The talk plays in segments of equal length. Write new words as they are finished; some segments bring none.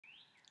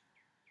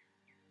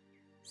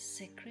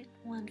Secret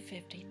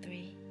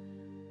 153.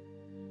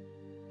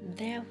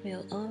 There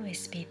will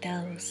always be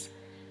those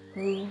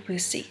who will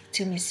seek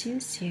to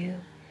misuse you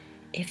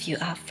if you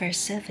offer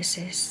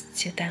services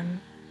to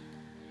them.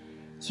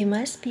 You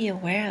must be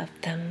aware of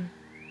them,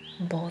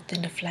 both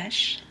in the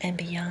flesh and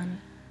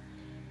beyond.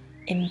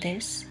 In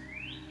this,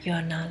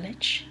 your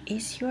knowledge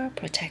is your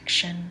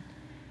protection,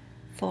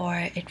 for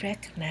it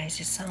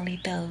recognizes only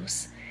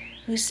those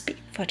who speak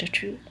for the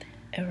truth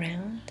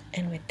around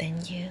and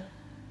within you.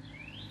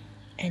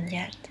 And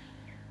yet,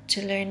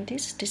 to learn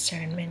this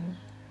discernment,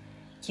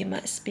 you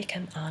must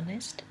become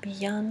honest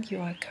beyond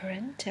your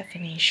current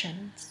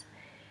definitions.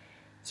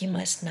 You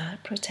must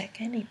not protect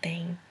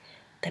anything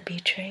that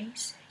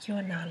betrays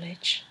your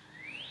knowledge,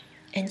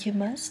 and you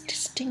must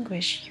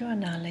distinguish your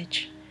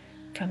knowledge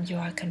from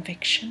your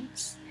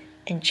convictions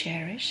and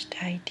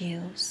cherished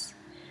ideals.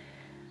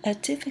 A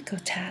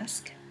difficult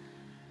task,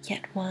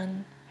 yet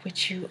one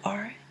which you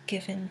are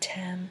given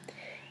time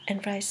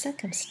and right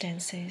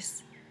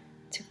circumstances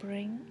to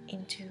bring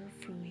into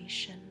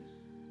fruition.